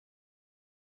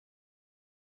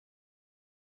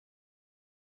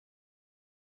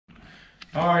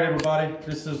All right, everybody,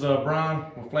 this is Brian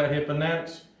with Flathead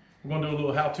Fanatics. We're gonna do a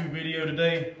little how-to video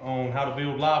today on how to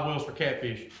build live wells for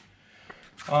catfish.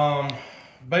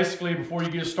 Basically, before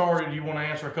you get started, you wanna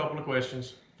answer a couple of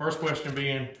questions. First question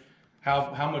being,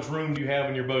 how much room do you have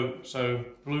in your boat? So,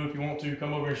 Blue, if you want to,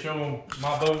 come over and show them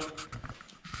my boat.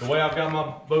 The way I've got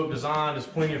my boat designed is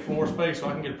plenty of floor space, so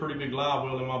I can get a pretty big live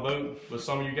well in my boat. But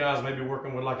some of you guys may be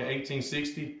working with like an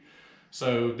 1860.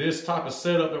 So this type of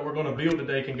setup that we're going to build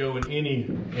today can go in any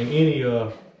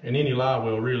live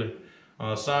well, really.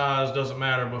 Size doesn't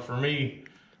matter, but for me,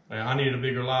 I needed a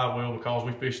bigger live well because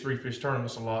we fish 3-fish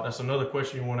tournaments a lot. That's another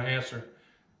question you want to answer.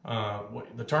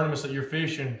 The tournaments that you're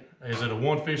fishing, is it a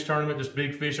 1-fish tournament, just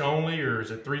big fish only, or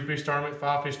is it 3-fish tournament,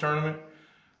 5-fish tournament?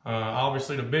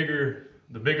 Obviously, the bigger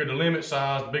the limit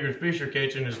size, the bigger the fish you're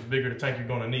catching, is the bigger the tank you're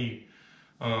going to need.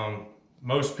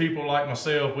 Most people like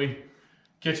myself,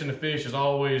 catching the fish is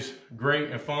always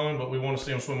great and fun, but we want to see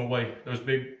them swim away. Those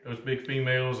big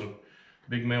females and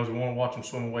big males, we want to watch them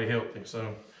swim away healthy.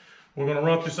 So we're going to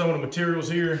run through some of the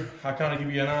materials here. I kind of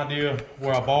give you an idea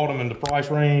where I bought them and the price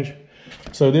range.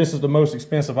 So this is the most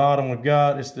expensive item we've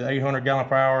got. It's the 800 gallon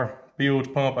per hour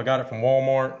bilge pump. I got it from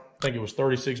Walmart. I think it was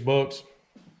 36 bucks.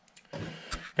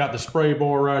 Got the spray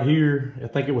bar right here. I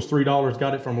think it was $3.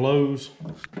 Got it from Lowe's.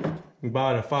 You can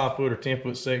buy it in 5-foot or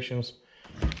 10-foot sections.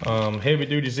 Heavy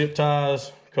duty zip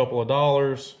ties, a couple of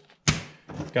dollars.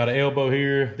 Got an elbow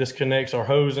here. This connects our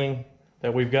hosing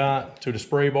that we've got to the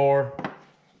spray bar.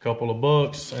 A couple of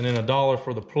bucks, and then $1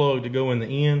 for the plug to go in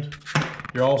the end.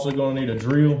 You're also going to need a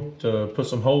drill to put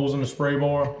some holes in the spray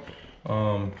bar.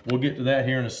 We'll get to that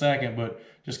here in a second, but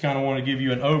just kind of want to give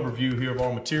you an overview here of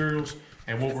our materials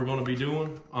and what we're going to be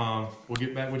doing. We'll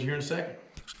get back with you here in a second.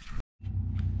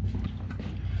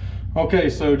 Okay,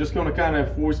 so just going to kind of,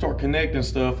 before we start connecting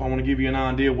stuff, I want to give you an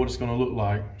idea of what it's going to look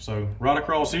like. So right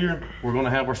across here, we're going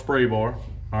to have our spray bar,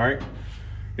 all right?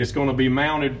 It's going to be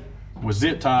mounted with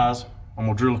zip ties. I'm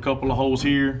going to drill a couple of holes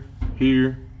here,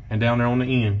 here, and down there on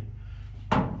the end.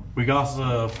 We got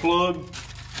the plug,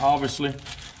 obviously.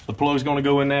 The plug's going to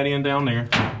go in that end down there.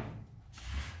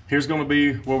 Here's going to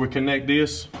be where we connect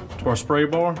this to our spray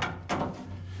bar.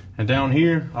 And down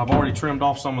here, I've already trimmed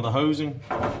off some of the hosing.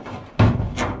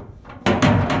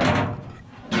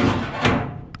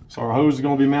 So our hose is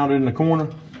going to be mounted in the corner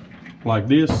like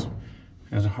this.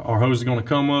 And our hose is going to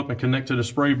come up and connect to the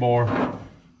spray bar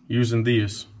using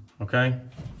this, okay?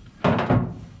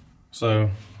 So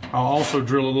I'll also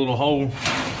drill a little hole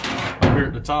up here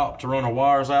at the top to run our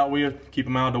wires out with, keep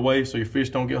them out of the way so your fish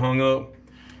don't get hung up.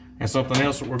 And something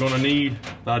else that we're going to need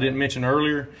that I didn't mention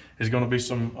earlier is going to be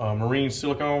some marine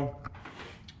silicone,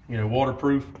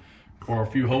 waterproof, for a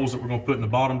few holes that we're going to put in the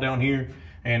bottom down here.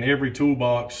 And every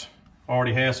toolbox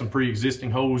already has some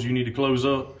pre-existing holes you need to close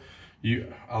up.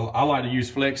 I like to use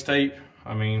flex tape.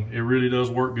 I mean, it really does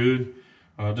work good.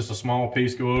 Just a small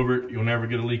piece, go over it, you'll never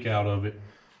get a leak out of it.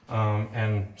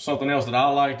 And something else that I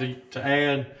like to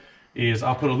add is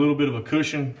I put a little bit of a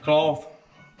cushion cloth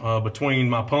between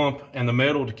my pump and the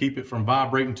metal to keep it from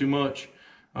vibrating too much.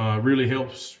 It really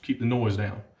helps keep the noise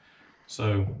down.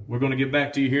 So we're going to get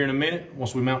back to you here in a minute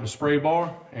once we mount the spray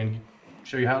bar and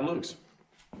show you how it looks.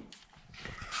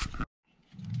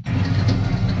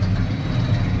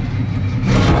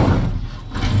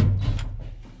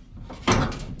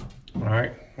 All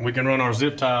right, we can run our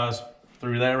zip ties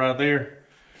through that right there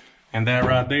and that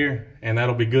right there, and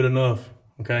that'll be good enough,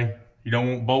 okay? You don't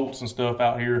want bolts and stuff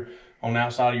out here on the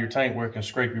outside of your tank where it can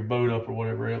scrape your boat up or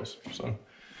whatever else. So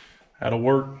that'll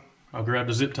work. I'll grab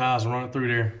the zip ties and run it through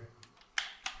there.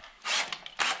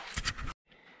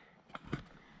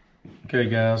 Okay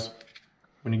guys,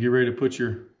 when you get ready to put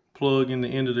your plug in the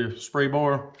end of the spray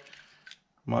bar, it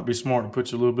might be smart to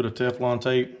put you a little bit of Teflon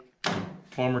tape,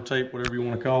 plumber tape, whatever you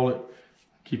want to call it.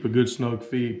 Keep a good snug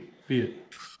fit.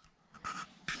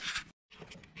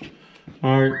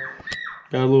 All right,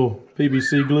 got a little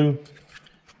PVC glue.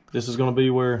 This is going to be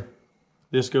where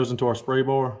this goes into our spray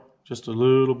bar. Just a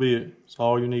little bit. That's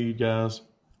all you need, guys.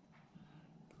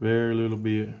 Very little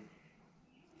bit.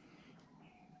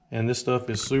 And this stuff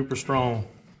is super strong.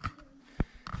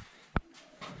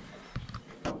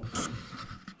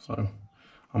 So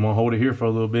I'm gonna hold it here for a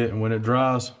little bit, and when it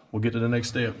dries, we'll get to the next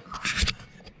step.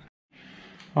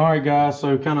 All right guys,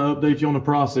 so kind of update you on the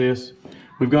process.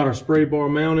 We've got our spray bar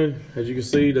mounted. As you can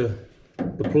see, the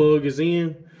plug is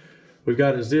in. We've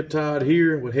got it zip tied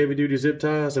here with heavy duty zip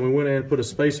ties, and we went ahead and put a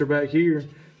spacer back here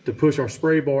to push our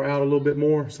spray bar out a little bit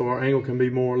more so our angle can be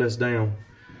more or less down.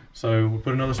 So we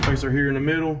put another spacer here in the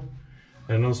middle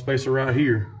and another spacer right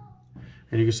here.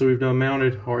 And you can see we've done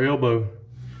mounted our elbow.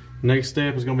 Next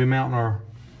step is going to be mounting our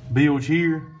bilge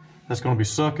here that's going to be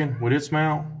sucking with its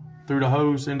mount through the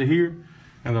hose into here.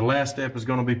 And the last step is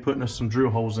going to be putting us some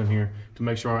drill holes in here to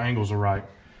make sure our angles are right.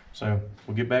 So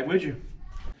we'll get back with you.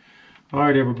 All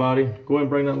right, everybody, go ahead and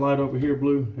bring that light over here,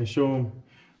 Blue, and show them.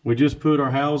 We just put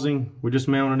our housing, we just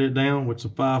mounted it down with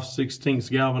some 5/16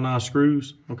 galvanized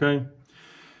screws, okay?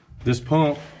 This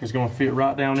pump is gonna fit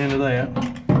right down into that,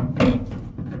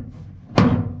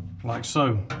 like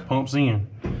so, pumps in.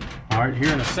 All right,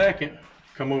 here in a second,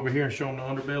 come over here and show them the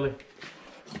underbelly.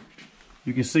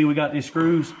 You can see we got these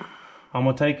screws. I'm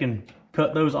gonna take and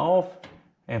cut those off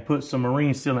and put some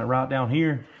marine sealant right down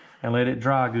here and let it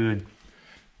dry good.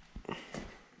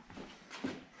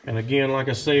 And again, like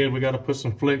I said, we got to put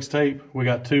some flex tape. We've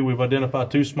identified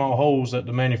 2 small holes that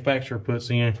the manufacturer puts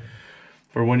in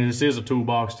for when this is a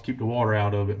toolbox to keep the water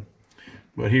out of it.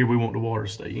 But here we want the water to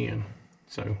stay in.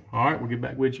 So, all right, we'll get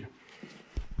back with you.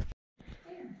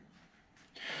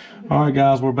 All right,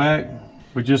 guys, we're back.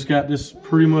 We just got this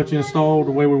pretty much installed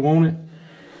the way we want it.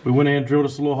 We went ahead and drilled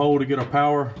us a little hole to get our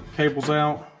power cables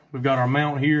out. We've got our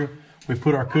mount here. We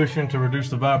put our cushion to reduce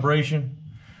the vibration.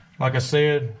 Like I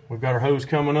said, we've got our hose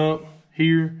coming up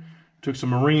here. Took some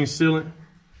marine sealant.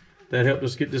 That helped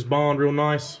us get this bond real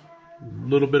nice. A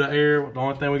little bit of air. The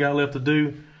only thing we got left to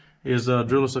do is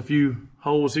drill us a few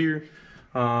holes here.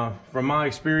 From my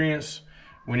experience,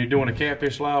 when you're doing a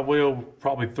Catfish Livewell,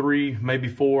 probably 3, maybe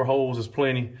 4 holes is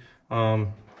plenty.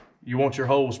 You want your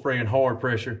holes spraying hard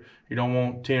pressure. You don't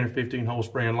want 10 or 15 holes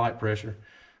spraying light pressure.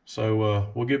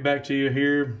 So we'll get back to you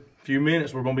here in a few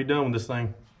minutes. We're gonna be done with this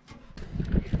thing.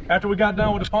 After we got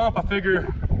done with the pump, I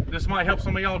figure this might help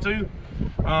some of y'all too.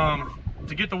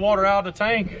 To get the water out of the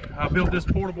tank, I built this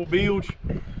portable bilge.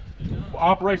 It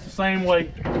operates the same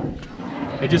way.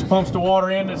 It just pumps the water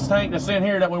in this tank that's in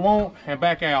here that we want and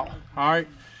back out, all right?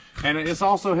 And this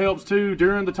also helps too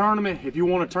during the tournament. If you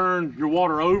want to turn your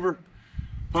water over,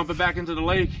 pump it back into the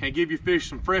lake and give your fish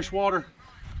some fresh water.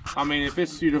 I mean, if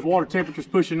the water temperature's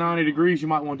pushing 90 degrees, you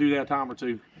might want to do that a time or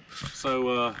two.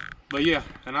 So, but yeah,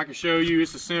 and I can show you,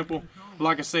 it's a simple,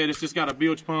 like I said, it's just got a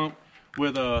bilge pump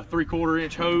with a 3/4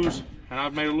 inch hose, and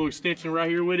I've made a little extension right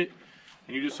here with it,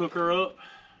 and you just hook her up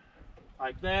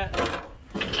like that,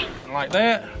 and like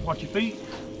that, watch your feet,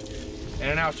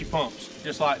 and now she pumps,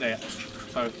 just like that.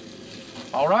 So,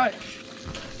 all right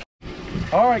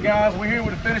guys, we're here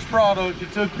with the finished product.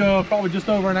 It took probably just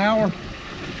over an hour.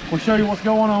 We'll show you what's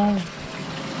going on.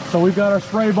 So we've got our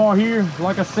spray bar here.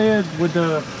 Like I said,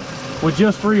 with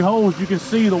just 3 holes, you can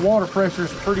see the water pressure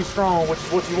is pretty strong, which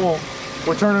is what you want.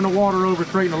 We're turning the water over,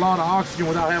 creating a lot of oxygen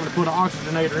without having to put an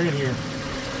oxygenator in here.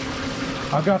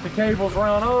 I've got the cables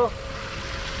run up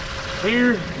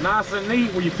here, nice and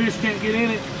neat, where your fish can't get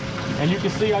in it. And you can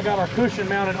see I got our cushion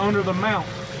mounted under the mount.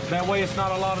 That way it's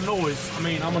not a lot of noise. I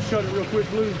mean, I'm gonna shut it real quick,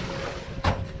 Blue.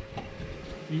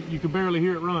 You can barely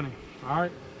hear it running, all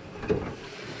right?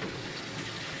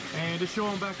 And just show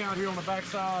them back out here on the back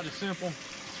side, it's simple.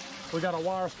 We got our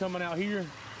wires coming out here.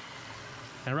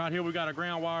 And right here we got a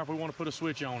ground wire if we want to put a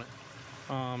switch on it.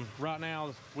 Right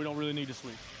now, we don't really need a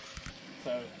switch.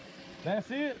 So that's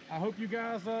it. I hope you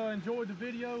guys enjoyed the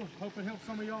video. Hope it helped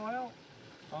some of y'all out.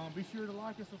 Be sure to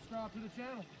like and subscribe to the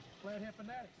channel. Flathead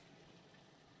Fanatics.